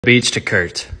Beach to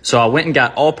Kurt. So I went and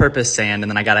got all-purpose sand,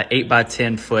 and then I got an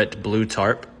 8x10-foot blue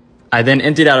tarp. I then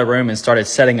emptied out a room and started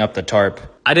setting up the tarp.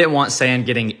 I didn't want sand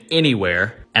getting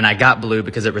anywhere, and I got blue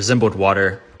because it resembled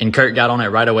water. And Kurt got on it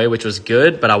right away, which was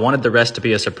good, but I wanted the rest to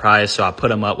be a surprise, so I put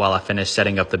them up while I finished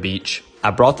setting up the beach. I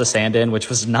brought the sand in, which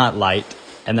was not light,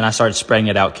 and then I started spraying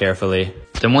it out carefully.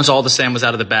 Then once all the sand was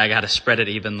out of the bag, I had to spread it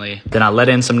evenly. Then I let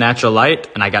in some natural light,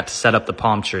 and I got to set up the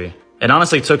palm tree. It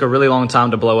honestly took a really long time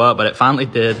to blow up, but it finally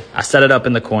did. I set it up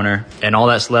in the corner, and all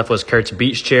that's left was Kurt's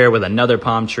beach chair with another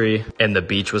palm tree, and the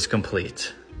beach was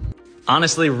complete.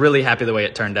 Honestly, really happy the way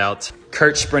it turned out.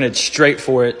 Kurt sprinted straight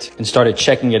for it and started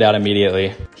checking it out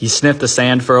immediately. He sniffed the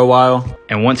sand for a while,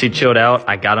 and once he chilled out,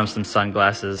 I got him some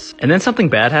sunglasses. And then something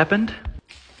bad happened.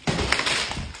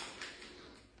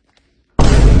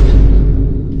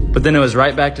 But then it was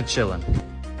right back to chilling.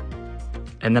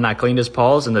 And then I cleaned his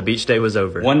paws and the beach day was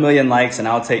over. 1 million likes and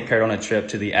I'll take Kurt on a trip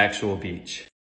to the actual beach.